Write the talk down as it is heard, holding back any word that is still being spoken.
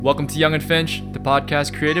Welcome to Young and Finch, the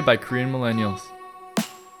podcast created by Korean millennials.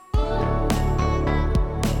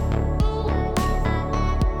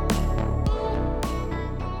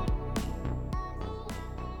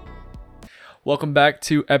 Welcome back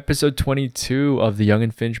to episode 22 of the Young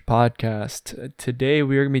and Finch podcast. Today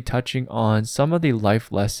we are going to be touching on some of the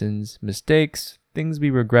life lessons, mistakes, things we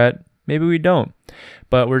regret, maybe we don't.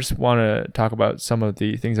 But we just want to talk about some of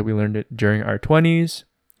the things that we learned during our 20s.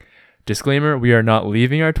 Disclaimer, we are not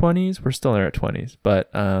leaving our 20s. We're still in our 20s.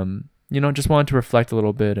 But, just wanted to reflect a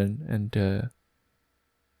little bit and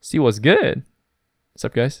see what's good. What's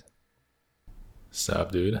up, guys?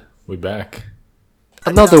 Sup, dude? We back.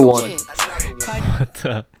 Another one. What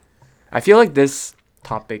the? I feel like this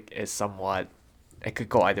topic is somewhat, it could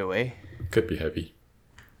go either way. Could be heavy.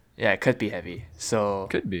 Yeah, it could be heavy. So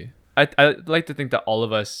Could be. I like to think that all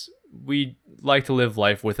of us, we like to live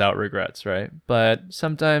life without regrets, right? But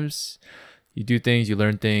sometimes you do things, you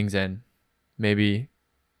learn things, and maybe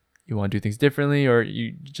you want to do things differently, or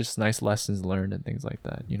you just nice lessons learned and things like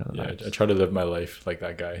that. You know. Yeah, I try to live my life like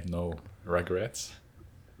that guy. No regrets.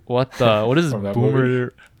 What is this From that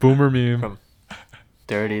boomer meme? From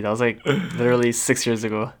Dirty. That was like literally 6 years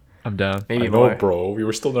ago. I'm down. Maybe I more. know, bro. We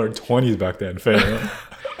were still in our 20s back then, fam.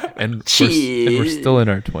 And we're still in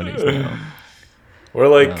our 20s now. we're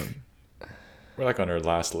like on our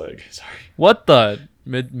last leg. Sorry, What the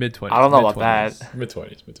mid 20s? I don't know about that. mid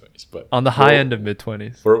 20s, but On the high end of mid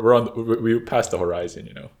 20s. we're on. We passed the horizon,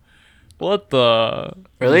 you know. What the?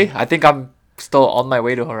 Really? I think I'm still on my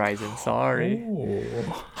way to Horizon. Sorry.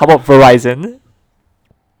 Oh. How about Verizon?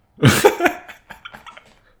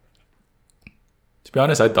 To be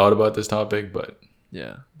honest, I thought about this topic, but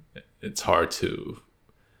Yeah. it's hard to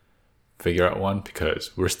figure out one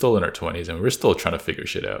because we're still in our 20s and we're still trying to figure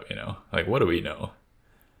shit out, you know? Like, what do we know?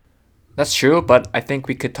 That's true, but I think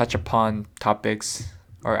we could touch upon topics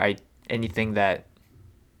or anything that,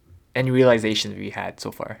 any realizations we had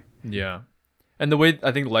so far. Yeah. And the way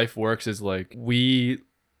I think life works is like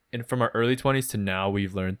from our early 20s to now,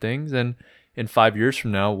 we've learned things. And in 5 years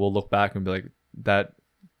from now, we'll look back and be like, that,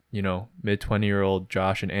 mid 20-year-old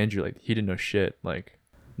Josh and Andrew, like, he didn't know shit. Like,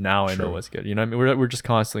 now I know True. what's good. You know what I mean? We're just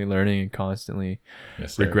constantly learning and constantly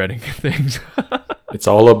Yes, sir. regretting things. It's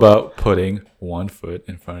all about putting one foot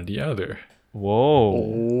in front of the other. Whoa.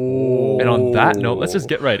 Oh. And on that note, let's just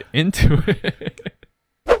get right into it.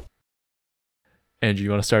 Andrew, you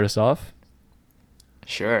want to start us off?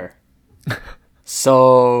 Sure.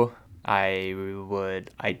 So I would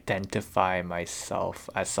identify myself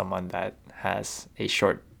as someone that has a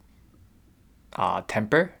short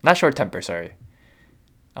temper. Not short temper, sorry.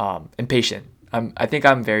 Impatient. I think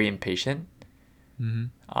I'm very impatient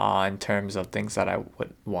in terms of things that I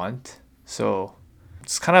would want. So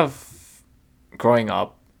it's kind of growing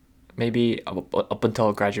up, maybe up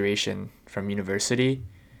until graduation from university.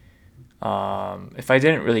 If I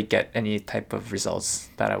didn't really get any type of results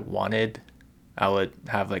that I wanted, I would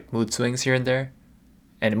have like mood swings here and there.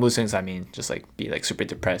 And mood swings, I mean, just like be like super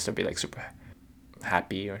depressed or be like super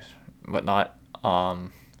happy or whatnot.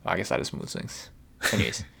 I guess that is mood swings.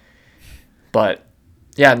 Anyways, but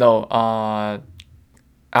yeah, no.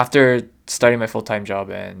 After starting my full-time job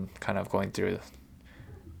and kind of going through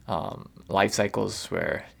life cycles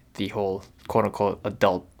where the whole quote-unquote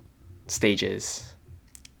adult stages,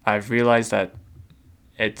 I've realized that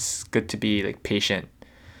it's good to be like patient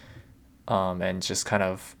and just kind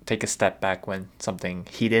of take a step back when something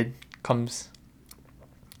heated comes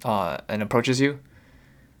and approaches you.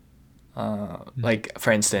 Like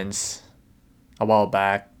for instance, a while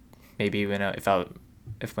back, maybe when I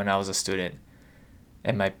was a student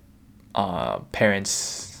and my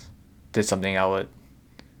parents did something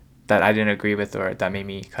that I didn't agree with or that made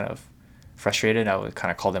me kind of frustrated, I would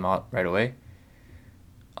kind of call them out right away.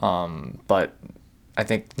 But I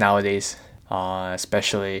think nowadays,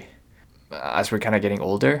 especially as we're kind of getting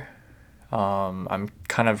older, I'm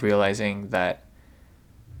kind of realizing that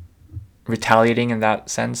retaliating in that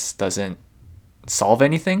sense doesn't solve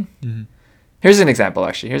anything. Mm-hmm. Here's an example,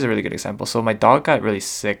 actually. Here's a really good example. So my dog got really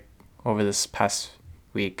sick over this past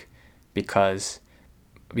week because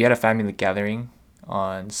we had a family gathering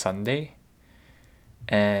on Sunday.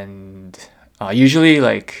 And usually,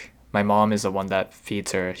 like, my mom is the one that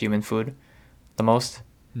feeds her human food the most.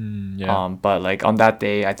 Yeah. But like on that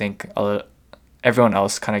day, I think everyone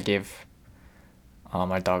else kind of gave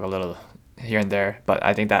our dog a little here and there, but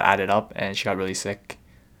I think that added up, and she got really sick,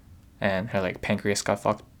 and her like pancreas got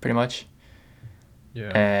fucked pretty much.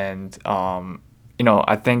 Yeah. And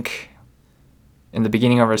I think in the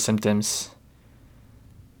beginning of her symptoms,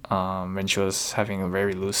 when she was having a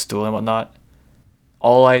very loose stool and whatnot,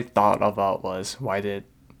 all I thought about was why did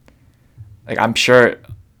like I'm sure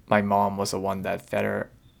my mom was the one that fed her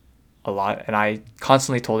a lot, and I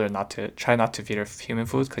constantly told her not to feed her human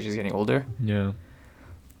foods because she's getting older, Yeah.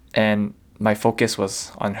 and my focus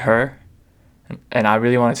was on her, and I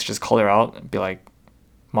really wanted to just call her out and be like,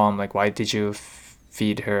 "Mom, like, why did you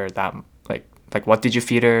feed her that? Like, what did you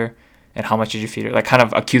feed her, and how much did you feed her?" Like, kind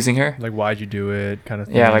of accusing her. Like, why'd you do it, kind of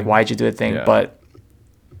thing. Yeah, like, why'd you do it thing? Yeah. But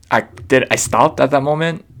I stopped at that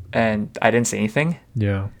moment, and I didn't say anything.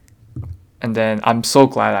 Yeah. And then I'm so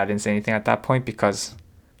glad I didn't say anything at that point because,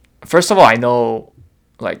 first of all, I know,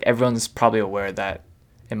 like, everyone's probably aware that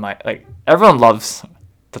everyone loves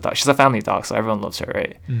the dog. She's a family dog, so everyone loves her,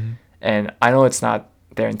 right? Mm-hmm. And I know it's not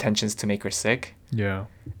their intentions to make her sick. Yeah.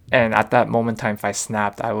 And at that moment in time, if I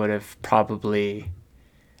snapped, I would have probably,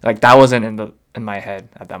 like, that wasn't in my head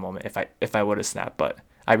at that moment if I would have snapped. But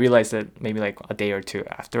I realized it maybe like a day or two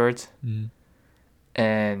afterwards. Mm-hmm.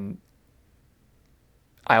 And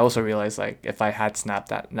I also realized, like, if I had snapped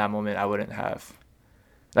that in that moment, I wouldn't have,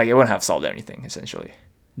 like, it wouldn't have solved anything essentially,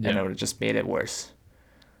 and it would have just made it worse.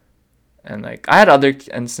 And like I had other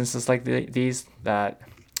instances like these that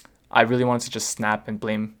I really wanted to just snap and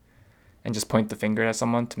blame and just point the finger at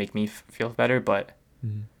someone to make me feel better, but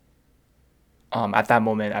at that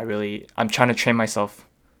moment I'm trying to train myself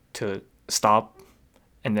to stop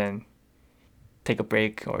and then take a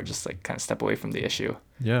break or just like kind of step away from the issue.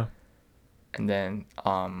 Yeah. And then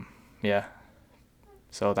yeah,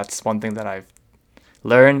 so that's one thing that I've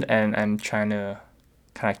learned, and I'm trying to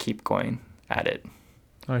kind of keep going at it.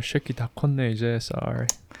 아, 새끼 다 컸네 이제. Sorry.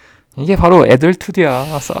 이게 바로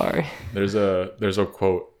애들투디야. Sorry. There's a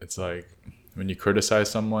quote. It's like, when you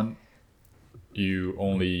criticize someone, you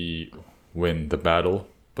only win the battle,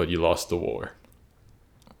 but you lost the war.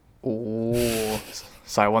 Oh,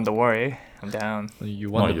 so I won the war, eh? I'm down.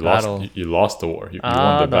 You won the battle. You lost the war. You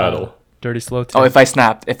won the battle. Dirty slow. Oh, if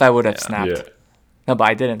I would have snapped. Yeah. No, but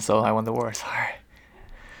I didn't, so I won the war. Sorry.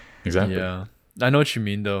 Exactly. Yeah, I know what you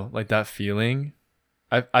mean though. Like that feeling.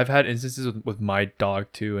 I've had instances with my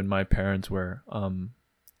dog too and my parents where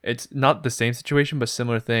it's not the same situation but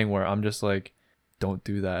similar thing where I'm just like, don't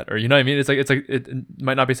do that, or you know what I mean. It's like it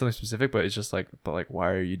might not be something specific, but it's just like, but like, why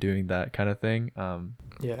are you doing that kind of thing?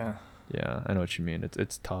 Yeah. Yeah, I know what you mean.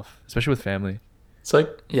 It's tough, especially with family. It's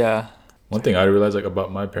like, Yeah. one thing I realized like about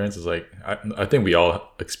my parents is like, I think we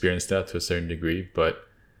all experience that to a certain degree, but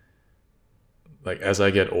like as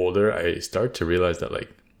I get older, I start to realize that like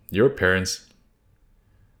your parents,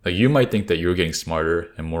 like you might think that you're getting smarter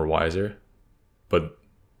and more wiser, but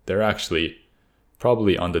they're actually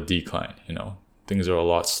probably on the decline. You know, things are a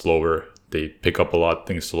lot slower. They pick up a lot of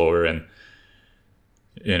things slower, and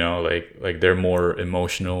you know, like they're more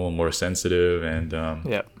emotional, more sensitive, and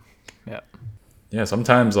yeah.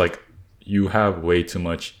 Sometimes like you have way too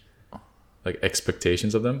much like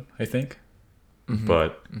expectations of them, I think,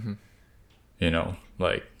 but you know,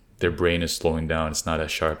 like their brain is slowing down. It's not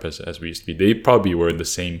as sharp as we used to be. They probably were the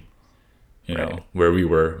same, you know, where we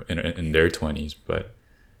were in their 20s, but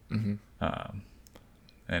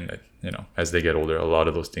and you know, as they get older, a lot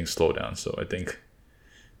of those things slow down. So I think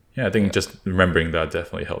just remembering that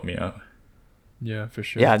definitely helped me out. Yeah, for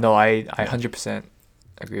sure. Yeah, no, I 100%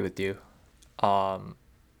 agree with you.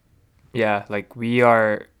 Yeah, like we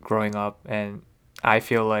are growing up, and I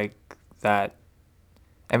feel like that,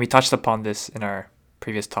 and we touched upon this in our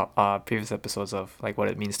previous episodes of like what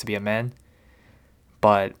it means to be a man.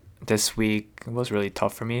 But this week was really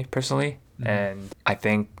tough for me personally, and I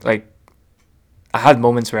think like I had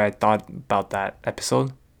moments where I thought about that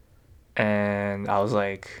episode, and I was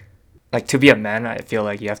like to be a man, I feel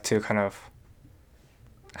like you have to kind of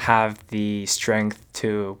have the strength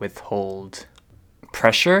to withhold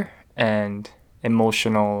pressure and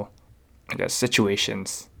emotional, I guess,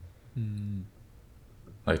 situations.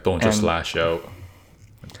 Like don't just lash out.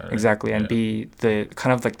 Exactly, and be the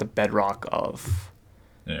kind of like the bedrock of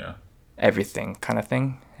everything kind of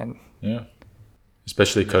thing. And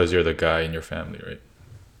especially because you're the guy in your family, right?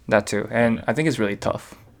 That too. And I think it's really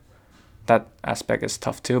tough. That aspect is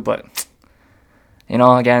tough too, but you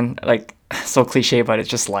know, again, like so cliche, but it's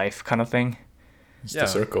just life kind of thing. It's the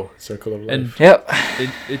circle of life. And yep,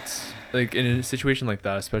 it's like in a situation like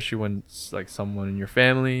that, especially when it's like someone in your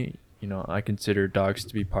family, you know, I consider dogs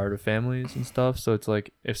to be part of families and stuff. So it's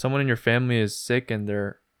like if someone in your family is sick and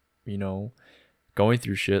they're, you know, going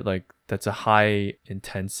through shit, like that's a high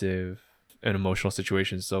intensive and emotional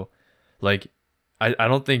situation. So like I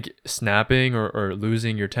don't think snapping or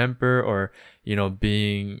losing your temper or, you know,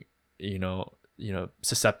 being, you know,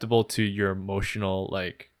 susceptible to your emotional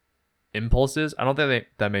like impulses, I don't think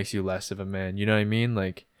that makes you less of a man. You know what I mean?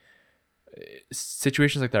 Like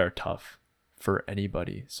situations like that are tough for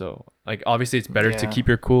anybody. So like obviously it's better to Yeah. keep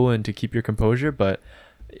your cool and to keep your composure, but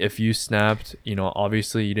if you snapped, you know,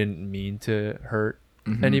 obviously you didn't mean to hurt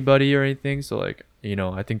Mhm. anybody or anything. So like, you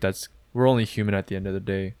know, I think we're only human at the end of the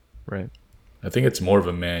day, right? I think it's more of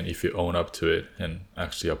a man if you own up to it and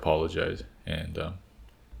actually apologize and,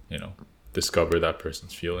 you know, discover that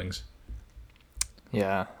person's feelings.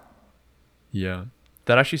 Yeah. Yeah.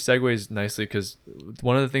 That actually segues nicely because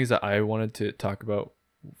one of the things that I wanted to talk about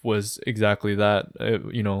was exactly that,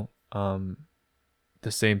 you know,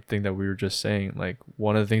 the same thing that we were just saying. Like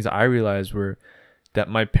one of the things that I realized were that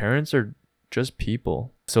my parents are just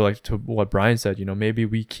people. So like to what Brian said, you know, maybe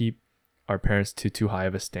we keep our parents to too high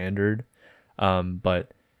of a standard.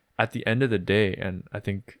 But at the end of the day, and I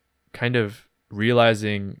think kind of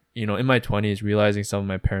realizing, you know, in my 20s, realizing some of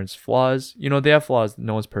my parents' flaws, you know, they have flaws.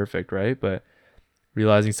 No one's perfect, right? But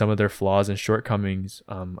realizing some of their flaws and shortcomings,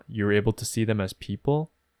 you're able to see them as people.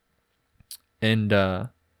 And the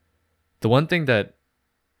one thing that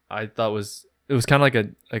I thought it was kind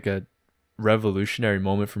of like a revolutionary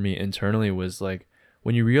moment for me internally was like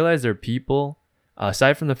when you realize they're people,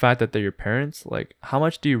 aside from the fact that they're your parents, like how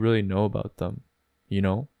much do you really know about them? You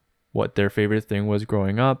know, what their favorite thing was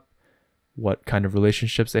growing up, what kind of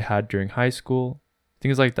relationships they had during high school,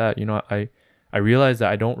 things like that. You know, I realized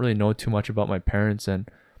that I don't really know too much about my parents and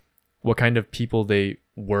what kind of people they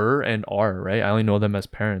were and are, right? I only know them as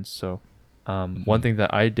parents. So one thing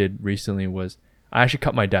that I did recently was I actually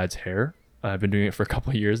cut my dad's hair. I've been doing it for a couple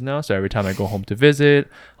of years now. So every time I go home to visit,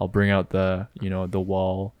 I'll bring out the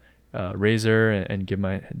wall razor and give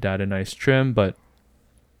my dad a nice trim. But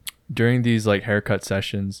during these like haircut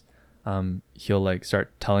sessions, he'll like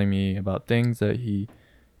start telling me about things that he,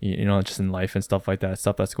 you know, just in life and stuff like that,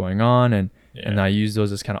 stuff that's going on. And I use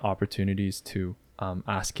those as kind of opportunities to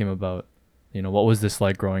ask him about, you know, what was this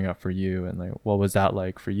like growing up for you? And like, what was that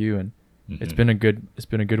like for you? And it's been a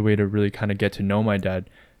good way to really kind of get to know my dad,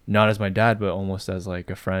 not as my dad, but almost as like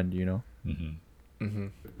a friend, you know?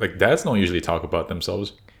 Like dads don't usually talk about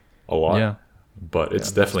themselves a lot, Yeah. but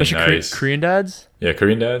it's definitely Especially nice. Korean dads. Yeah,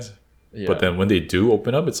 Korean dads. Yeah. But then when they do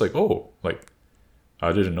open up, it's like, oh, like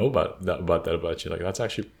I didn't know about that about you. Like that's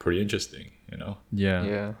actually pretty interesting, you know? Yeah.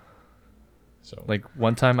 Yeah. So Like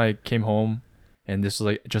one time I came home and this was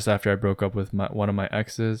like just after I broke up with one of my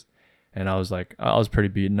exes, and I was pretty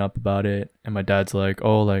beaten up about it. And my dad's like,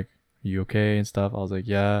 oh, like, you okay and stuff? I was like,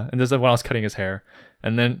 yeah. And this is when I was cutting his hair.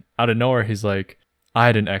 And then out of nowhere, he's like, I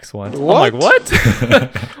had an ex once. I'm like, what?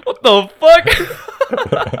 What the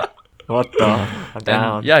fuck? What the? I'm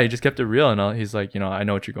down. And yeah, he just kept it real. And he's like, you know, I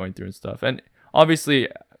know what you're going through and stuff. And obviously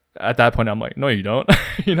at that point, I'm like, no, you don't.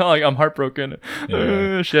 You know, like I'm heartbroken.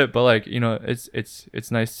 Yeah. Shit. But like, you know,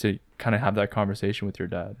 it's nice to kind of have that conversation with your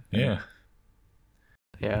dad. yeah.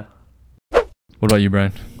 Yeah. What about you,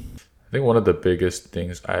 Brian? I think one of the biggest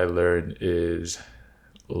things I learned is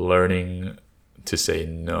learning to say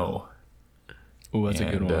no. Oh, that's a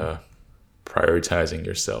good one. Prioritizing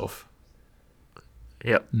yourself.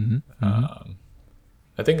 Yep.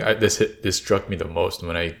 I think this struck me the most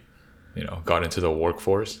when I, you know, got into the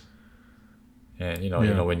workforce. And you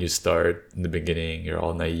know, when you start in the beginning, you're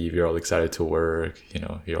all naive, you're all excited to work, you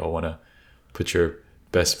know, you all want to put your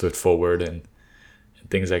best foot forward and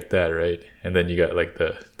things like that, right? And then you got like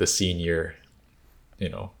the senior, you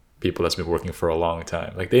know, people that's been working for a long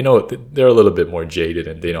time. Like they know they're a little bit more jaded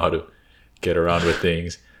and they know how to get around with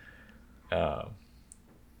things.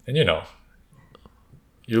 And you know,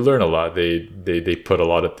 you learn a lot. They put a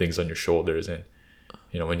lot of things on your shoulders, and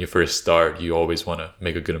you know, when you first start, you always want to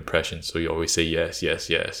make a good impression, so you always say yes, yes,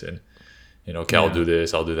 yes, and you know, okay, I'll do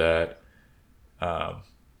this, I'll do that. And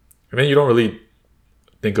then you don't really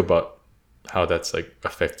think about how that's like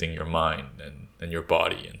affecting your mind and your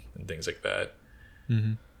body and things like that.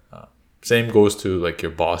 Same goes to like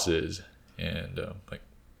your bosses and like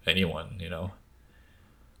anyone, you know.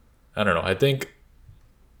 I don't know. I think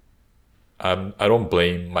I don't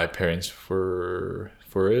blame my parents for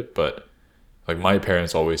it, but like my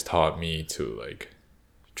parents always taught me to like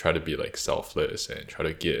try to be like selfless and try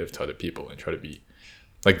to give to other people and try to be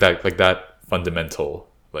like that fundamental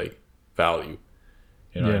like value.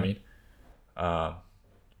 You know what I mean?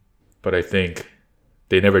 But I think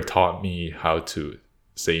they never taught me how to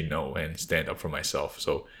say no and stand up for myself.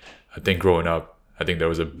 So I think growing up, I think there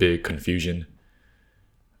was a big confusion,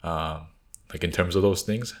 like in terms of those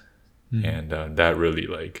things. And that really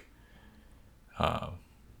like,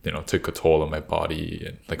 you know, took a toll on my body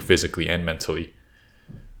and like physically and mentally.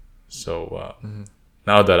 So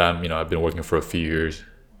now that I'm, you know, I've been working for a few years,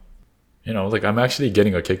 you know, like I'm actually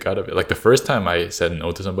getting a kick out of it. Like the first time I said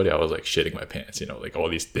no to somebody, I was like shitting my pants, you know, like all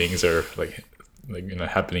these things are like, you know,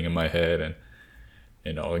 happening in my head. And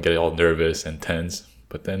and get all nervous and tense.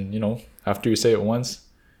 But then, after you say it once,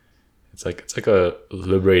 it's like a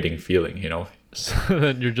liberating feeling. So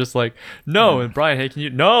then you're just like, no, and Brian, hey, can you?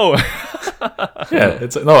 No. Yeah,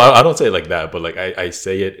 it's no, I don't say it like that, but like I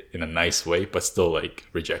say it in a nice way, but still like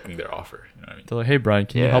rejecting their offer. You know what I mean? They're like, hey, Brian,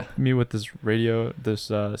 can you Yeah. help me with this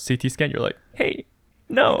CT scan? You're like, hey,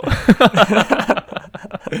 no.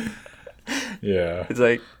 Yeah. It's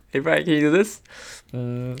like, hey Brian, can you do this?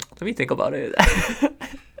 Let me think about it.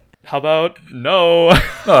 How about no?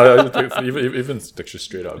 No, even just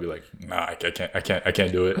straight up, I'll be like, nah, I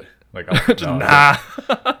can't do it. Like, no, Nah.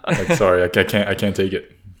 like sorry, I can't take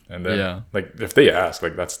it. And then Yeah. like if they ask,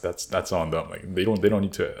 like that's on them. Like they don't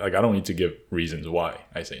need to, like I don't need to give reasons why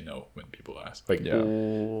I say no when people ask. Like Yeah.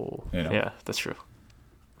 Ooh. Yeah, that's true.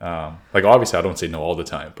 like obviously I don't say no all the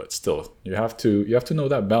time, but still you have to know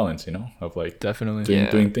that balance, of like Definitely.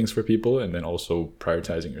 doing things for people and then also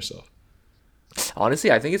prioritizing yourself. Honestly,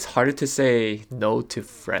 I think it's harder to say no to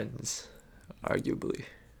friends, arguably.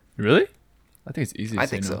 Really? I think it's easy to I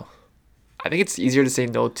say think no. so. I think it's easier to say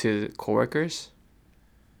no to coworkers.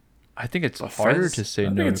 I think it's But harder friends? to say I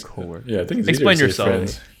think no to it's- coworkers. Yeah, I think it's Explain easier to say yourself.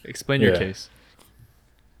 friends. Explain your Yeah. case.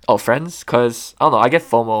 Oh, friends? Because, I don't know, I get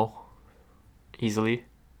FOMO easily.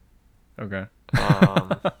 Okay.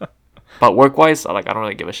 But work-wise, I don't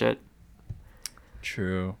really give a shit.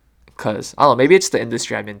 True. Because, I don't know, maybe it's the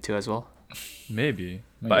industry I'm into as well. Maybe.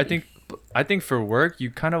 But I Maybe. think for work you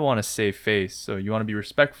kind of want to save face. So you want to be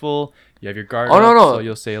respectful. You have your guard Oh, up. no, no. So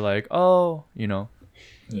you'll say like, oh, I'm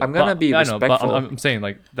going to But- be I know, respectful. but I'm saying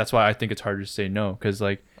like that's why I think it's harder to say no because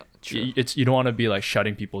like True. you don't want to be like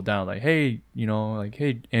shutting people down. Like hey, like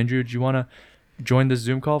hey Andrew, do you want to join this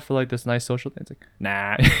Zoom call for like this nice social thing? It's like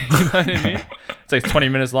nah, you know what I mean? It's like 20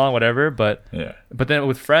 minutes long, whatever. But Yeah. then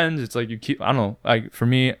with friends, it's like you keep. I don't know. Like for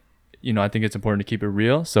me, I think it's important to keep it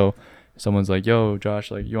real. So. If someone's like, "Yo,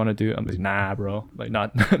 Josh, like, you want to do?" I'm like, "Nah, bro. Like,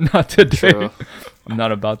 not today. True. I'm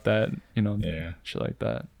not about that. Yeah. Shit like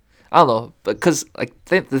that." I don't know, because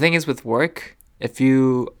the thing is with work, if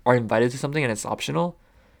you are invited to something and it's optional,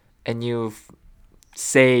 and you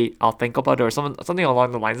say I'll think about it or something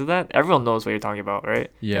along the lines of that, everyone knows what you're talking about,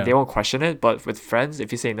 right? Yeah. And they won't question it. But with friends,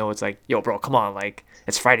 if you say no, it's like, yo, bro, come on, like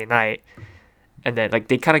it's Friday night, and then like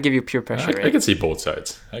they kind of give you peer pressure, I right? can see both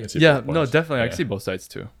sides. I can see. Yeah, both no, points. definitely. I Yeah. can see both sides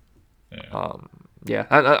too. Yeah.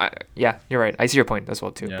 Yeah, you're right. I see your point as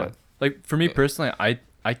well too. Yeah. But Like for me personally, I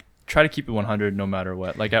try to keep it 100 no matter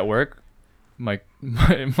what. Like at work, my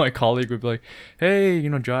colleague would be like, "Hey,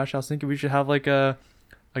 Josh, I was thinking we should have like a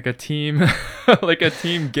team like a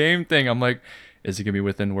team game thing." I'm like, "Is it gonna be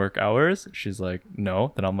within work hours?" She's like,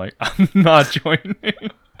 "No." Then I'm like, "I'm not joining."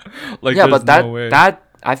 Like yeah, there's but no way. that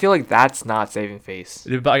I feel like that's not saving face.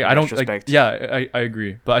 But I don't like. retrospect. Yeah, I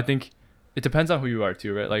agree. But I think it depends on who you are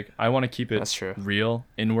too, right? Like I want to keep it That's true. real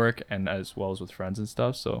in work and as well as with friends and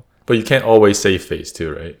stuff. So But you can't always save face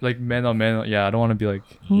too, right? like man on man, yeah, I don't want to be like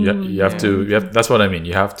You have to. That's what I mean.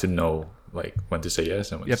 You have to know like when to say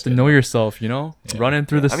yes and when you have to say know no. yourself, running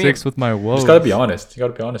through the I mean, six with my woes. You just gotta be honest. You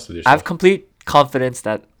gotta be honest with I yourself. have complete confidence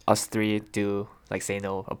that us three do like say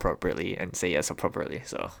no appropriately and say yes appropriately.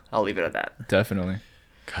 So I'll leave it at that. Definitely.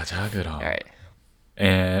 가자그럼. All right.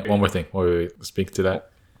 And one more thing. Wait. Speak to that.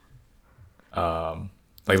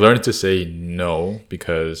 Like learning to say no,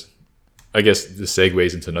 because I guess this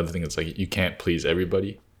segues into another thing. It's like you can't please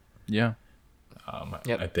everybody. Yeah.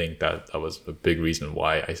 Yep. I think that was a big reason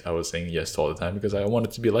why I was saying yes all the time, because I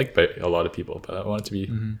wanted to be liked by a lot of people, but I wanted to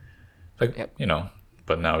be like, Yep.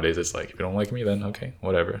 but nowadays it's like, if you don't like me, then okay,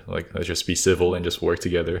 whatever. Like, let's just be civil and just work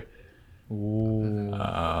together. Ooh.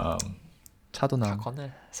 차도남.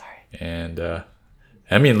 Sorry. And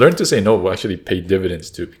I mean, learn to say no will actually pay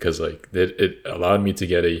dividends too, because like it allowed me to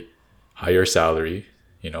get a higher salary.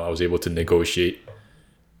 I was able to negotiate.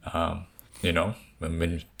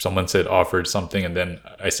 When someone offered something and then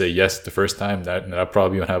I say yes the first time, that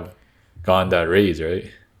probably would have gone that raise, right?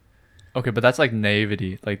 Okay, but that's like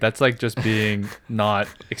naivety. Like that's like just being not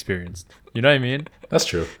experienced. You know what I mean? That's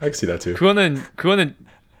true. I can see that too. 그거는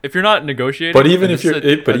if you're not negotiating. But even and if you're,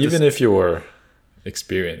 it's if you're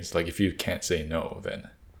experienced, like if you can't say no, then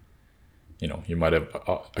you might have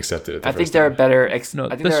accepted it. I think there are better. I think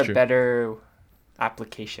that's there are true. better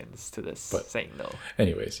applications to this But- saying no.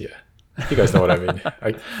 Anyways, yeah, you guys know what I mean.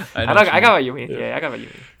 I I got what you mean. Yeah, I got what you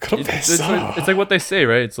mean. it's like what they say,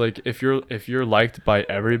 right? It's like if you're liked by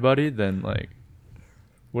everybody, then like,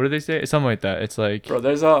 what do they say? Something like that. It's like Bro,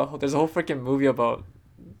 there's a whole freaking movie about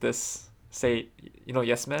this. Say,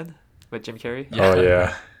 Yes Man with Jim Carrey. Oh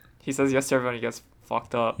yeah, He says yes to everyone. He gets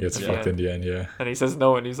fucked up. he gets at the fucked in end. the end. Yeah, And he says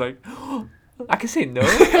no, and he's like, I can say no.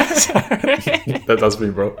 Sorry. That's me,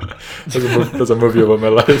 bro. That's a movie about my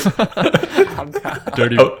life. I'm down.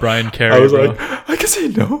 Dirty Brian Carey, I was bro. like, I can say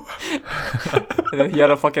no. And then he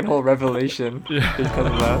had a fucking whole revelation because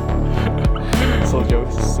of that. So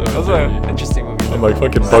jokes. So That was dirty. an interesting movie. I'm like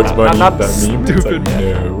fucking Bugs Bunny. not That meme. It's like, stupid.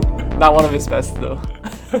 no. Not one of his best though.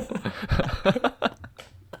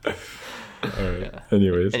 Alright.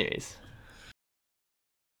 Anyways. Anyways.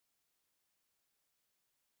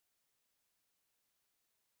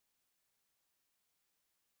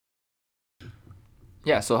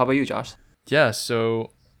 Yeah, so how about you, Josh? Yeah,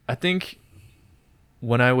 so I think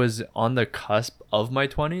when I was on the cusp of my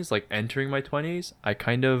 20s, like entering my 20s, I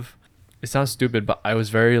kind of, it sounds stupid, but I was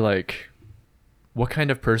very like, what kind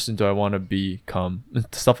of person do I want to become?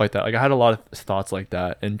 Stuff like that. Like I had a lot of thoughts like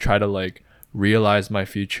that and try to like realize my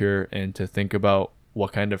future and to think about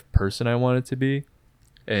what kind of person I wanted to be.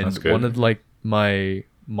 And That's good. one of like my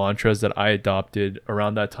mantras that I adopted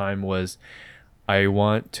around that time was I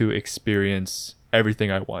want to experience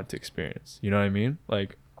everything I want to experience. You know what I mean?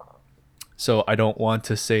 Like, so I don't want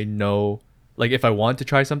to say no. Like if I want to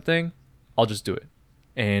try something, I'll just do it.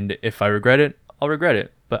 And if I regret it, I'll regret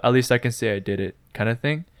it. But at least I can say I did it, kind of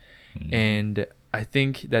thing. Mhm. And I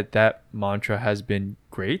think that mantra has been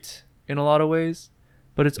great in a lot of ways,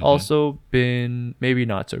 but it's also been maybe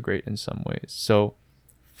not so great in some ways. So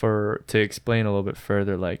to explain a little bit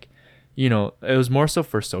further, like, you know, it was more so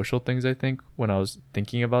for social things, I think, when I was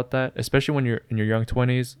thinking about that, especially when you're in your young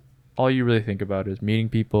 20s, all you really think about is meeting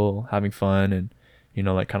people, having fun, and, you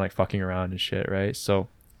know, like kind of like fucking around and shit, right? So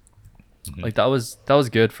like that was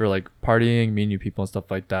good for like partying, meeting new people and stuff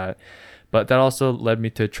like that. But that also led me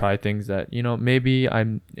to try things that, you know, maybe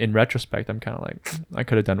I'm in retrospect, I'm kind of like, I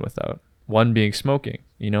could have done without. One being smoking,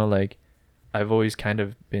 you know, like I've always kind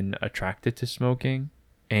of been attracted to smoking.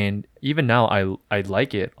 And even now, I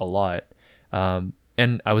like it a lot.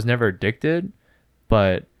 And I was never addicted,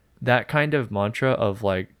 but that kind of mantra of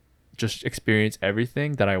like just experience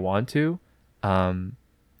everything that I want to,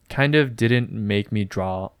 kind of didn't make me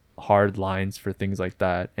draw hard lines for things like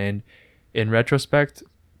that. And in retrospect,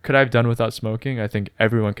 could I have done without smoking? I think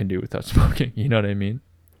everyone can do without smoking. You know what I mean?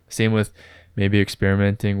 Same with maybe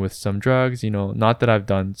experimenting with some drugs. You know, not that I've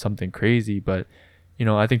done something crazy, but you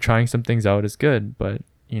know, I think trying some things out is good. But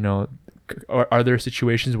you know, are there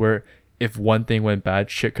situations where if one thing went bad,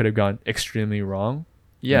 shit could have gone extremely wrong?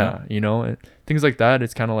 Yeah, you know, and things like that.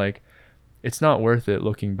 It's kind of like, it's not worth it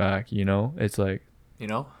looking back. You know, it's like, You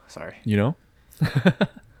know? Sorry. you know.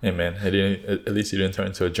 Hey man, at least you didn't turn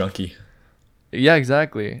into a junkie. Yeah,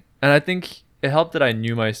 exactly. And I think it helped that I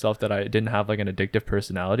knew myself that I didn't have like an addictive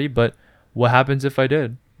personality. But what happens if I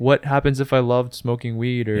did? What happens if I loved smoking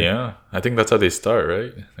weed or? Yeah, I think that's how they start,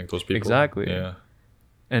 right? Like those people. Exactly. Yeah.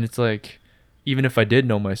 And it's like, even if I did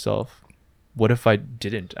know myself, what if I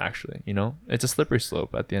didn't actually? You know, it's a slippery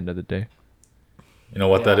slope at the end of the day. You know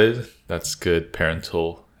what that Yeah. is? That's good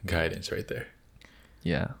parental guidance right there.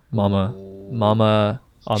 Yeah, mama.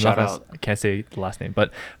 I'm Shout not gonna, out. I can't say the last name,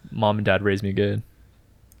 but mom and dad raised me good.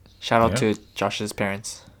 Shout out Yeah. to Josh's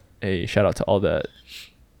parents. Hey, shout out to all the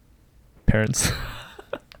parents.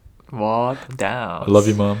 What down? I love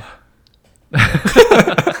you, mom.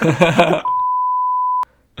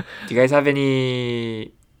 Do you guys have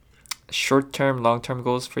any short-term, long-term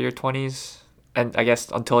goals for your 20s? And I guess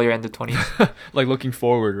until your end of 20s? Like looking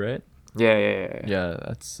forward, right? Yeah. Yeah,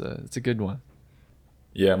 that's a good one.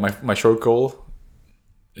 Yeah, my short goal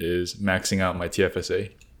is maxing out my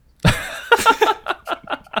TFSA.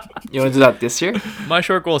 You want to do that this year? My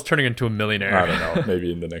short goal is turning into a millionaire. I don't know. Maybe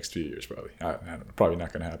in the next few years, probably. I don't know. Probably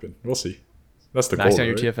not going to happen. We'll see. That's the Maxing goal, out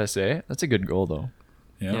your right? TFSA. That's a good goal, though.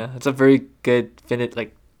 Yeah, it's a very good,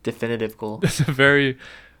 definitive goal. It's a very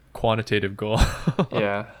quantitative goal.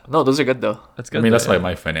 Yeah. No, those are good though. That's good. I mean, though, that's yeah. like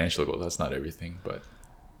my financial goal. That's not everything, but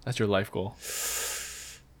That's your life goal.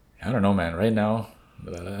 I don't know, man. Right now,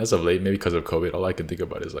 as of late, maybe because of COVID, all I can think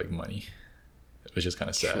about is like money, which is kind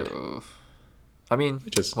of sad. True. I mean,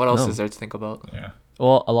 Just- what else no. is there to think about? Yeah,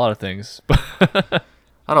 Well, a lot of things. But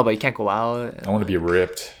I don't know, but you can't go out. I want to be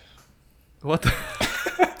ripped. what? The?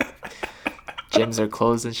 Gyms are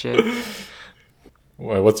closed and shit.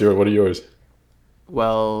 What are yours?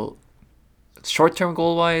 Well, short-term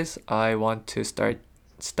goal-wise, I want to start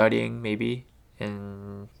studying maybe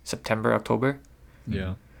in September, October.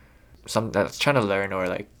 Yeah. That's trying to learn or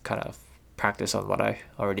like kind of practice on what I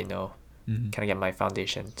already know. Mhm. Kind of get my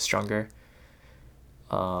foundation stronger.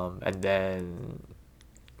 And then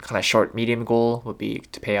kind of short, medium goal would be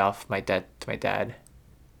to pay off my debt to my dad.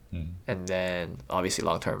 Mm. And then obviously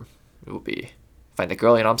long term, it would be find a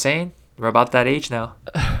girl, you know what I'm saying? We're about that age now.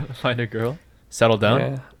 Find a girl. Settle down.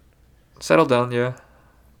 Yeah. settle down, yeah.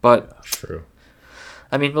 But True.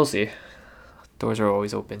 I mean, we'll see. Doors are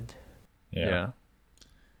always open. Yeah.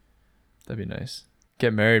 That'd be nice.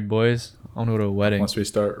 Get married, boys. I want to go to a wedding. Once we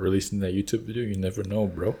start releasing that YouTube video, you never know,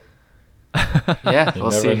 bro. Yeah, You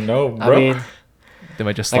we'll never see. know, bro. I mean, They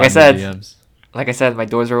might just like I slide in said, the DMs. like I said, my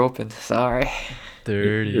doors are open. Sorry.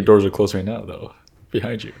 Dirty. Your doors are closed right now, though.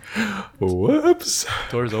 Behind you. Whoops.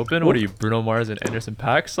 Doors open? What are you, Bruno Mars and Anderson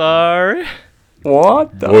 .Paak? Sorry.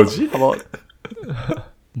 What? The? Would you? How about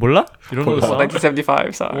Bulla? You don't know the song?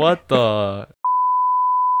 1975? Sorry. What the?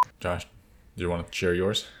 Josh, do you want to share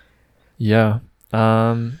yours? Yeah.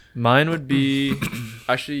 Mine would be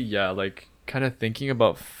actually, yeah, like kind of thinking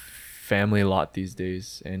about family a lot these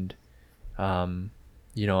days, and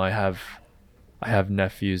you know, I have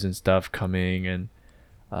nephews and stuff coming, and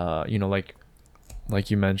you know, like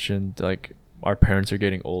you mentioned, like our parents are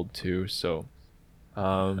getting old too, so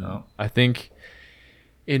I think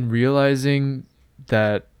in realizing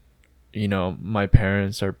that, you know, my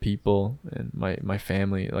parents are people, and my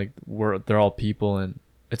family, like they're all people, and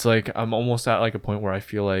it's like I'm almost at like a point where I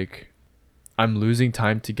feel like I'm losing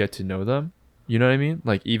time to get to know them, you know what I mean,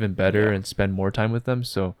 like even better, Yeah. and spend more time with them.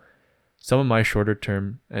 So some of my shorter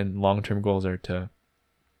term and long term goals are to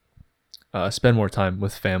spend more time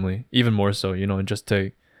with family, even more so, you know, and just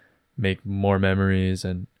to make more memories,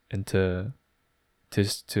 and to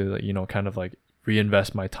you know, kind of like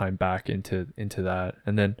reinvest my time back into that,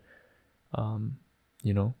 and then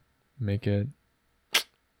you know, make it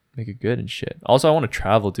good and shit. Also, I want to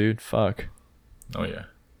travel, dude. Fuck. Oh, yeah.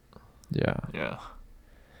 Yeah. Yeah.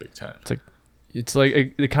 Big time. It's like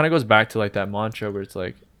it kind of goes back to like that mantra where it's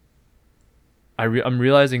like I'm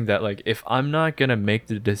realizing that like if I'm not gonna make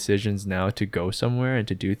the decisions now to go somewhere and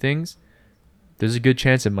to do things, there's a good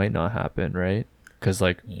chance it might not happen, right? Because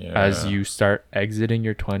like as Yeah. you start exiting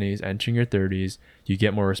your 20s, entering your 30s, you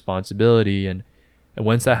get more responsibility, and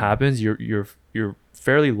once that happens, you're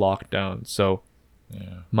fairly locked down. So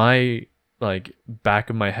Yeah. my like back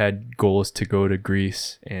of my head goal is to go to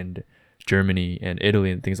Greece and Germany and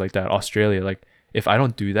Italy and things like that, Australia. Like if I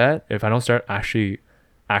don't do that, if I don't start actually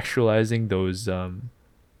actualizing those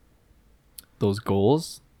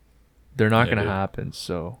goals, they're not Yeah, gonna dude. happen.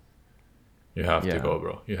 So You have Yeah. to go,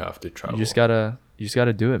 bro. You have to travel. you just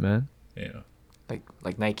gotta do it, man. Yeah.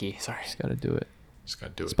 Like Nike. Sorry. Just gotta do it. Just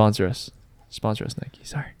gotta do it. Sponsor us, Nike.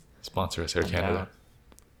 Sorry. Sponsor us, Air Canada.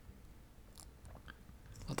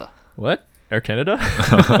 What the? What? Air Canada?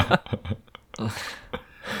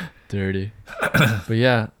 Dirty. But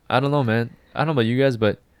yeah, I don't know, man. I don't know about you guys,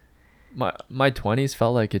 but my 20s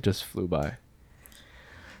felt like it just flew by.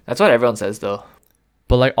 That's what everyone says though.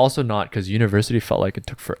 But like also not, because university felt like it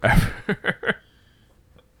took forever.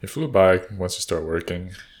 It flew by once you start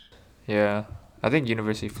working. Yeah. I think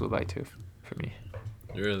university flew by too for me.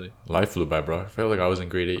 Really? Life flew by, bro. I felt like I was in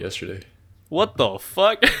grade 8 yesterday. What the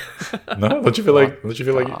fuck? No? Don't you feel like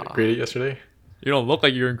grade 8 yesterday? You don't look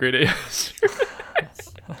like you're in grade 8.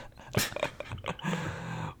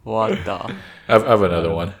 What the? I have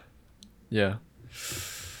another one. Yeah.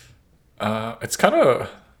 It's kind of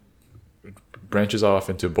branches off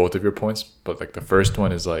into both of your points, but like the first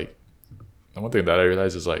one is like, the one thing that I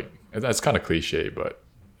realized is like, that's kind of cliche, but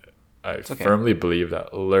I okay. firmly believe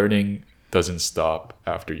that learning doesn't stop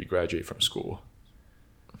after you graduate from school.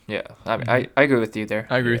 Yeah. I mean, I agree with you there.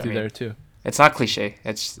 I agree with I you mean, there too. It's not cliche.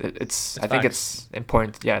 It's I think facts. it's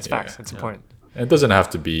important. Yeah, it's Yeah, facts. It's yeah. important. And it doesn't have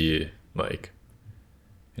to be like,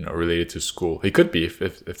 you know, related to school. It could be if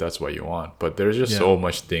that's what you want, but there's just Yeah. so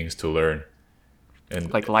much things to learn.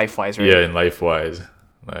 And Like life wise, right? yeah, and life wise,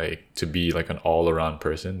 like to be like an all around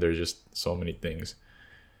person, there's just so many things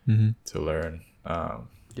Mm-hmm. to learn.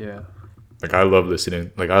 Yeah. Like I love listening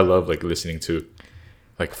to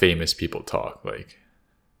like famous people talk. Like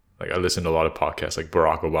I listen to a lot of podcasts like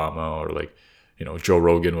Barack Obama, or like, you know, Joe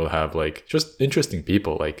Rogan will have like just interesting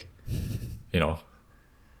people, like, you know,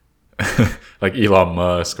 like Elon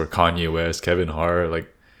Musk or Kanye West, Kevin Hart,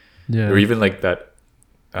 like, Yeah. or even like that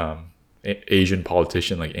Asian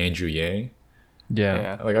politician like Andrew Yang. Yeah.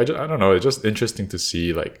 Yeah. Like I don't know, it's just interesting to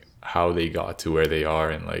see like how they got to where they are,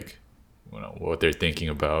 and like, you know, what they're thinking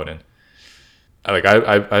about. And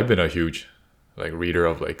I've been a huge like reader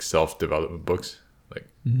of like self-development books like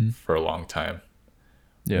Mm-hmm. for a long time.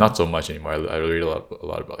 Yeah. Not so much anymore. I read a lot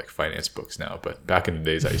about like finance books now, but back in the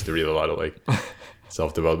days I used to read a lot of like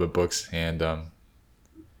self-development books. And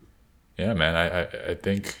yeah, man, I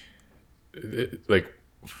think like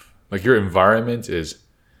your environment is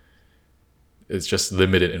just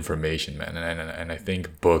limited information, man, and I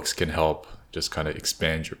think books can help just kind of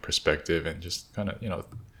expand your perspective and just kind of, you know,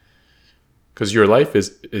 because your life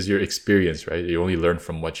is your experience, right? You only learn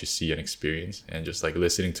from what you see and experience, and just like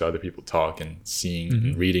listening to other people talk and seeing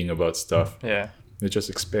and reading about stuff, Yeah. it just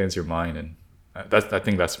expands your mind. And I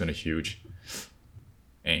think that's been a huge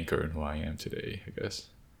anchor in who I am today, I guess.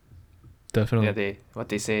 Definitely. Yeah. What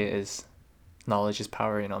they say is knowledge is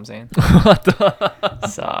power. You know what I'm saying? What the-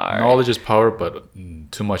 Sorry. Knowledge is power, but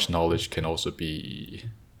too much knowledge can also be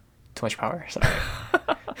Too much power. Sorry.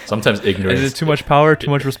 sometimes Is ignorance. it too much power, too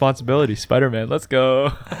much responsibility? Spider-Man, let's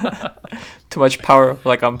go. Too much power,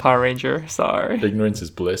 like I'm Power Ranger. Sorry. Ignorance is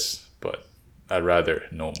bliss, but I'd rather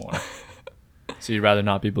know more. So you'd rather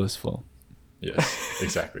not be blissful. Yes,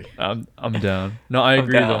 exactly. I'm down. No, I I'm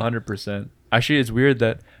agree down. 100%. Actually, it's weird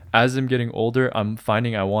that as I'm getting older, I'm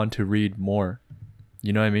finding I want to read more.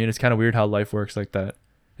 You know what I mean? It's kind of weird how life works like that.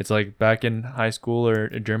 It's like back in high school or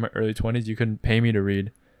during my early 20s, you couldn't pay me to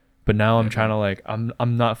read. But now I'm trying to like I'm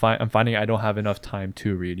finding I don't have enough time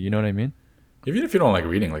to read. You know what I mean? Even if you don't like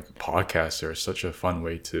reading, like podcasts are such a fun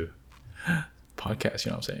way to podcast.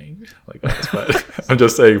 You know what I'm saying? Like, but I'm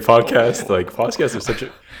just saying podcasts are such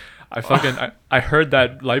a I heard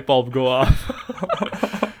that light bulb go off.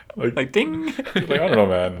 Like ding. like I don't know,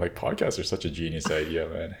 man. Like podcasts are such a genius idea,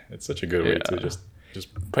 man. It's such a good way to Yeah.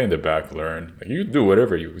 just play in the back, learn. Like you can do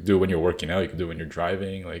whatever you do when you're working out. You can do when you're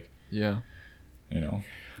driving. Like Yeah. you know.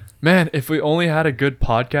 Man, if we only had a good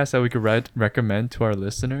podcast that we could recommend to our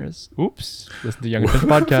listeners. Oops. Listen to Young and Finch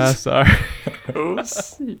podcast. Sorry.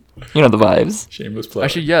 Oops. You know the vibes. Shameless plug.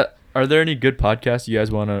 Actually, yeah. Are there any good podcasts you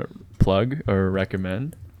guys want to plug or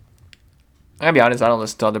recommend? I'm gonna be honest. I don't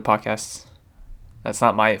listen to other podcasts. That's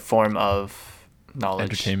not my form of knowledge,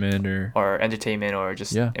 Entertainment or entertainment or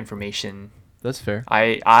just Yeah. information. that's fair.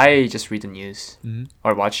 I just read the news Mm-hmm.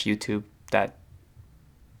 or watch YouTube that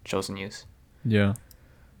shows the news. Yeah.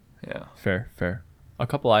 Yeah. Fair. A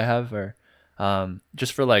couple I have are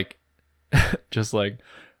just for like just like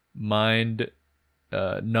mind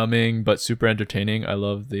numbing but super entertaining. I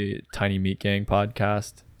love the Tiny Meat Gang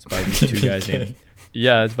podcast. It's by these two guys named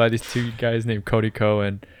it's by these two guys named Cody Ko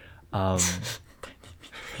and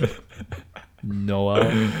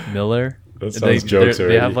Noah Miller. That sounds jokes they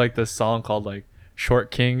already. have like this song called like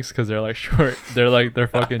Short Kings because they're like short. They're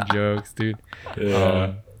fucking jokes, dude.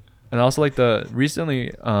 yeah. And I also like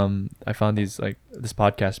recently I found this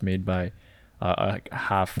podcast made by like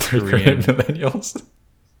half Korean. millennials.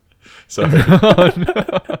 Sorry.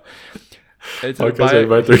 No. It's Podcast made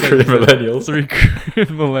by 3 Korean millennials. 3 Korean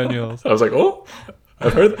millennials. I was like, oh,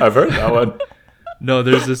 I've heard that one. No,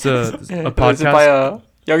 there's this a Is it by podcast.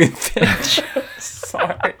 Young and Finch?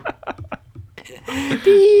 Sorry.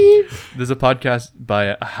 There's a podcast by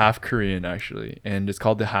a half Korean actually, and it's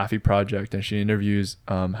called the Halfy Project, and she interviews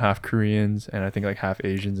half Koreans and I think like half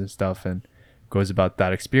Asians and stuff, and goes about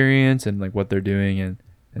that experience and like what they're doing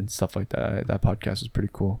and stuff like that. That podcast is pretty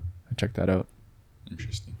cool. I check that out.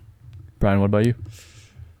 Interesting. Brian, what about you?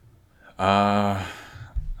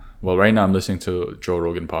 Well, right now I'm listening to Joe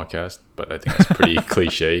Rogan podcast, but I think it's pretty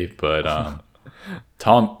cliche. But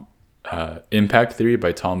Impact Theory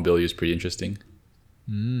by Tom Billy is pretty interesting.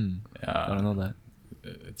 I don't know that.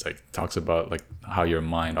 It's like talks about like how your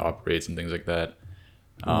mind operates and things like that.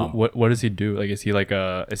 What does he do? Like, is he like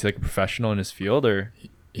a professional in his field, or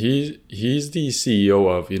He's the CEO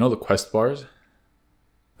of the Quest bars,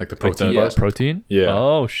 like the like protein the bars. protein? Yeah.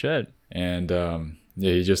 Oh shit. And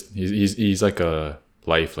he's like a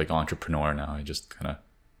life like entrepreneur now. He just kind of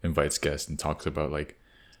invites guests and talks about like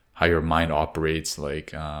how your mind operates,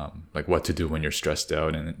 like what to do when you're stressed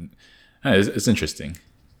out, and it's interesting.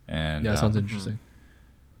 And Yeah, sounds interesting.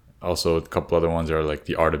 also a couple other ones are like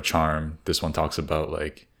The Art of Charm. This one talks about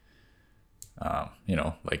like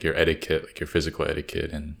like your etiquette, like your physical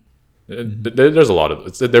etiquette, and there's a lot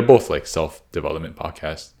of they're both like self-development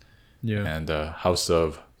podcasts. Yeah. And House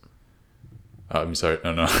of I'm sorry,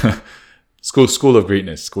 no. School of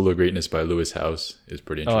Greatness by Lewis House is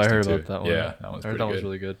pretty Oh, interesting. I heard too. about that one. Yeah, that one's I heard pretty that was good.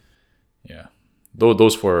 really good. Yeah,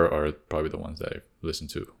 those 4 are probably the ones that I listened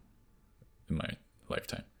to in my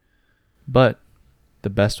lifetime. But the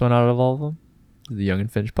best one out of all of them, is the Young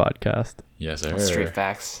and Finch podcast. Yes, I heard. Straight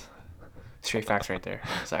facts right there.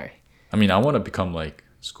 Sorry. I mean, I want to become like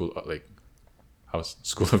School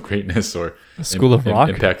of Greatness or School of Rock.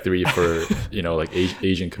 Impact 3 for like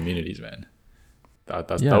Asian communities, man.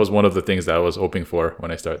 That Yeah. was one of the things that I was hoping for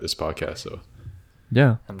when I started this podcast. So,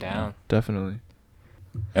 Yeah, I'm down. definitely.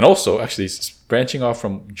 and also actually branching off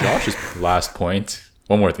from Josh's last point,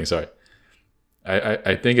 one more thing. Sorry,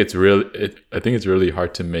 I think it's really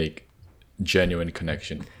hard to make genuine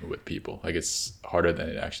connection with people. Like it's harder than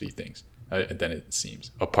it actually than it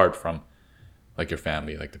seems. Apart from like your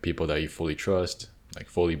family, like the people that you fully trust, like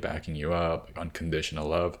fully backing you up, like unconditional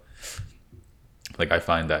love. Like I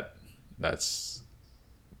find that that's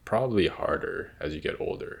probably harder as you get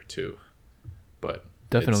older too, but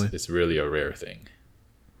Definitely. it's really a rare thing.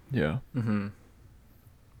 Yeah.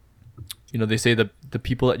 You know, they say that the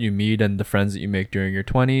people that you meet and the friends that you make during your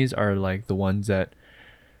 20s are like the ones that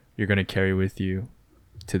you're going to carry with you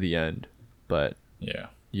to the end. But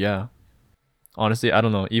yeah, honestly, I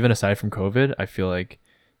don't know. Even aside from COVID, I feel like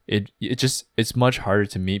it's much harder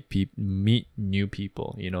to meet new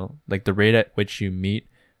people, you know, like the rate at which you meet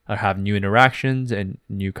or have new interactions and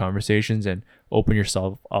new conversations and open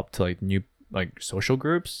yourself up to like new like social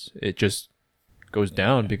groups. It just goes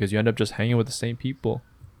down because you end up just hanging with the same people,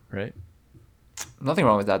 right? Nothing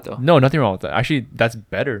wrong with that though. No, nothing wrong with that. Actually, that's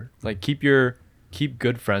better. Like keep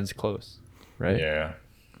good friends close, right? Yeah.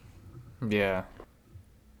 Yeah.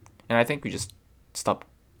 And I think we just stop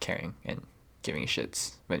caring and giving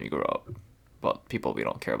shits when we grow up about people we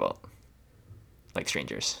don't care about, like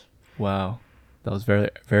strangers. Wow, that was very,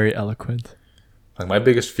 very eloquent. Like my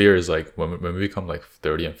biggest fear is like when we become like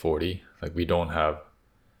 30 and 40, like we don't have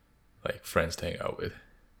like friends to hang out with.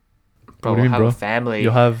 Bro, What do you we'll mean, have bro? a family.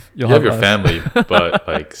 You'll have You have your us. family, but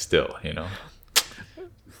like still, you know.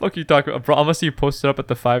 Fuck you talking about, bro? I'm gonna see you posted up at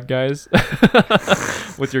the Five Guys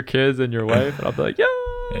with your kids and your wife, and I'll be like, yeah.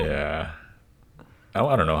 Yeah.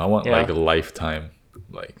 I don't know. I want Yeah. like a lifetime,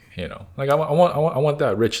 like, you know, like I want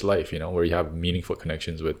that rich life, you know, where you have meaningful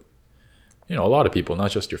connections with, you know, a lot of people, not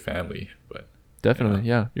just your family, but Definitely,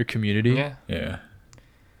 yeah. Your community, Yeah. yeah.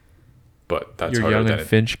 But that's your harder Young than and it,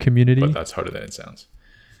 Finch community. but that's harder than it sounds.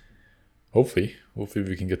 Hopefully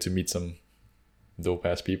we can get to meet some dope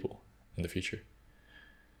ass people in the future.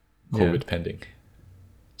 COVID pending.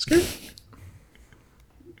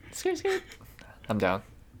 Scared. I'm down.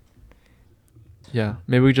 Yeah,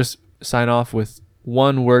 maybe we just sign off with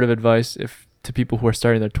one word of advice if to people who are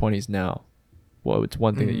starting their 20s now. What's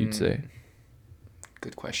one thing that you'd say?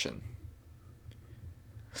 Good question.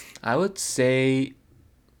 I would say,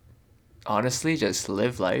 honestly, just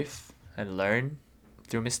live life and learn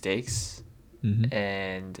through mistakes Mm-hmm.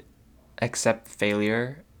 and accept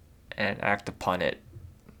failure and act upon it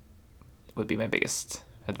would be my biggest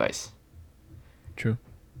advice. True.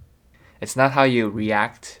 It's not how you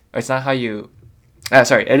react, or it's not how you,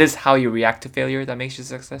 it is how you react to failure that makes you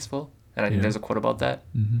successful. And I think Yeah. there's a quote about that.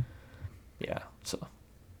 Mm-hmm. Yeah, so.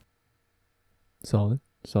 Solid.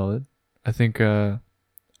 I think I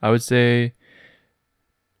would say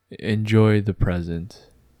enjoy the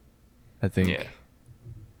present. I think Yeah.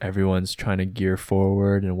 everyone's trying to gear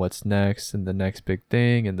forward and what's next and the next big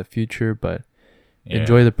thing and the future, but Yeah.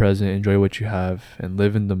 enjoy the present, enjoy what you have, and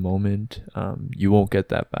live in the moment. You won't get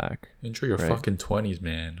that back. Enjoy your Right. fucking 20s,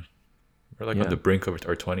 man. We're like Yeah. on the brink of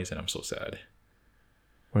our 20s, and I'm so sad.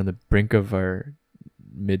 We're on the brink of our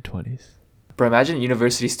mid-20s. Bro, imagine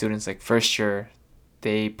university students, like first year,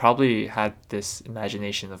 they probably had this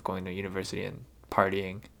imagination of going to university and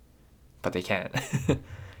partying, but they can't.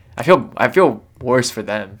 I feel worse for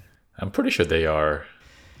them. I'm pretty sure they are.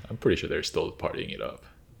 I'm pretty sure they're still partying it up.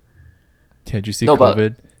 Yeah, did you see No, but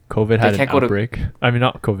COVID? COVID had an can't go to- outbreak. I mean,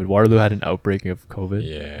 not COVID. Waterloo had an outbreak of COVID.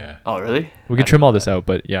 Yeah. Oh, really? We could trim all this out,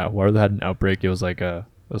 but yeah, Waterloo had an outbreak. It was like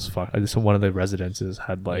this one of the residences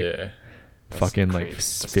had like yeah. fucking like crazy.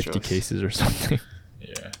 That's 50 gross. cases or something.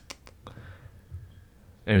 Yeah.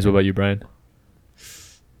 Anyways, what about you, Brian?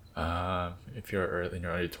 If you're in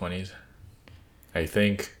your early 20s, I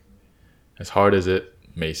think as hard as it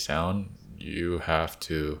may sound, you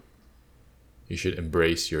should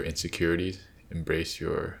embrace your insecurities, and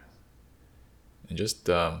just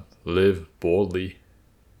live boldly,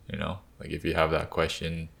 you know, like if you have that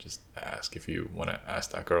question, just ask. If you want to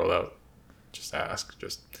ask that girl out, just ask.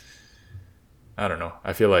 I don't know.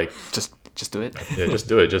 I feel like, Just do it. yeah, just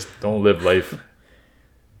do it. Just don't live life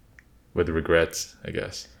with regrets, I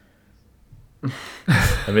guess.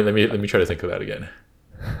 I mean, let me try to think of that again.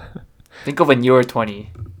 Think of when you were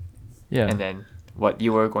 20 Yeah. and then what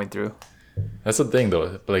you were going through. That's the thing,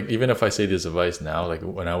 though. Like, even if I say this advice now, like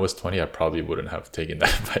when I was 20, I probably wouldn't have taken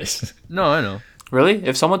that advice. No, I know. Really?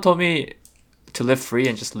 If someone told me to live free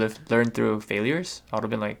and just learn through failures, I would have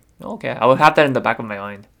been like, oh, okay. I would have that in the back of my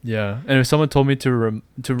mind. Yeah, and if someone told me to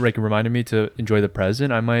reminded me to enjoy the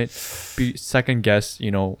present, I might be second guess, you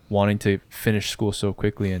know, wanting to finish school so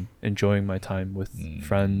quickly and enjoying my time with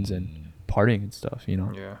friends and partying and stuff, you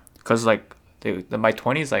know. Yeah. Because, like, my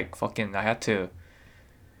 20s, like, fucking, I had to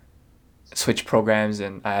switch programs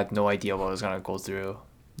and I had no idea what I was going to go through.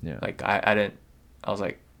 Yeah. Like, I was,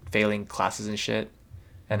 like, failing classes and shit.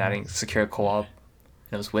 And I didn't secure a co-op.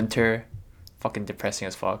 And it was winter. Fucking depressing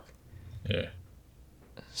as fuck. Yeah.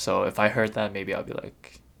 So if I heard that, maybe I'll be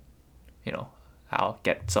like, you know, I'll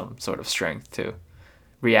get some sort of strength to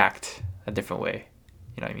react a different way.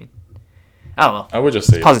 You know what I mean? I don't know. I would just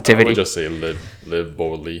say positivity. I would just say live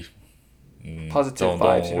boldly. Positive Don't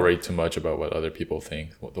vibes. worry too much about what other people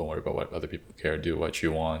think. Don't worry about what other people care. Do what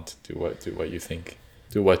you want. Do what you think.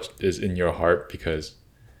 Do what is in your heart, because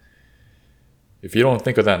if you don't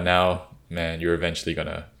think of that now, man, you're eventually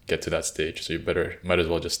gonna get to that stage. So you might as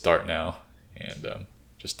well just start now and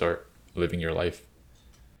just start living your life,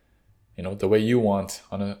 you know, the way you want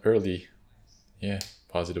on an early,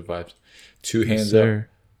 positive vibes. Two hands up,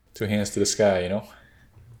 2 hands to the sky, you know.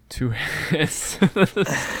 2 hands.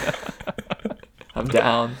 I'm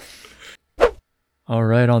down. All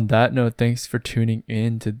right, on that note, thanks for tuning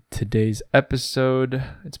in to today's episode.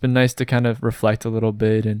 It's been nice to kind of reflect a little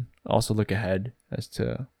bit and also look ahead as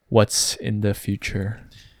to what's in the future.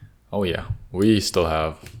 Oh yeah, we still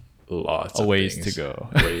have lots of ways things. to go.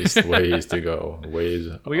 ways to go.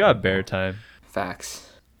 We got bear time. Facts.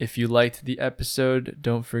 If you liked the episode,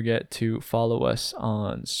 don't forget to follow us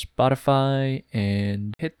on Spotify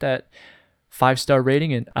and hit that 5-star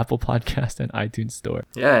rating in Apple Podcast and iTunes Store.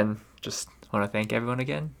 Yeah, and just want to thank everyone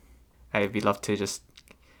again. I'd love to just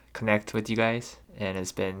connect with you guys, and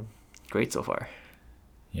it's been great so far.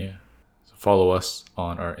 Yeah. So follow us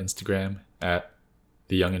on our Instagram at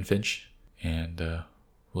The Young and Finch, and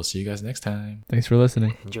we'll see you guys next time. Thanks for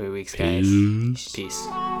listening. Enjoy your weeks, guys. Peace. Peace.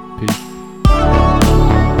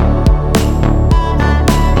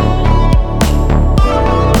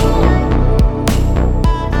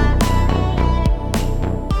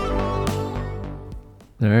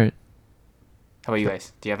 All right. How about you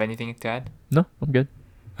guys? Do you have anything to add? No, I'm good.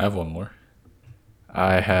 I have one more.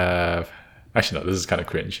 Actually, no, this is kind of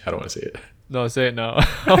cringe. I don't want to say it. No, say it now.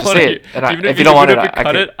 Say it. And if you don't want it, I cut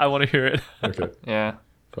could. it, I want to hear it. Okay. Yeah.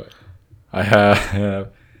 But I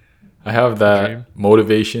have that Dream.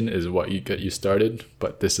 motivation is what you get you started,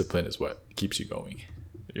 but discipline is what keeps you going.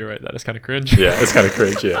 You're right. That is kind of cringe. Yeah, it's kind of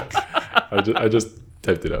cringe. Yeah, I just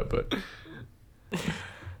typed it up, but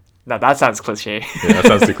No, that sounds cliche. yeah, that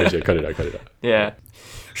sounds too cliche. Cut it out. Yeah.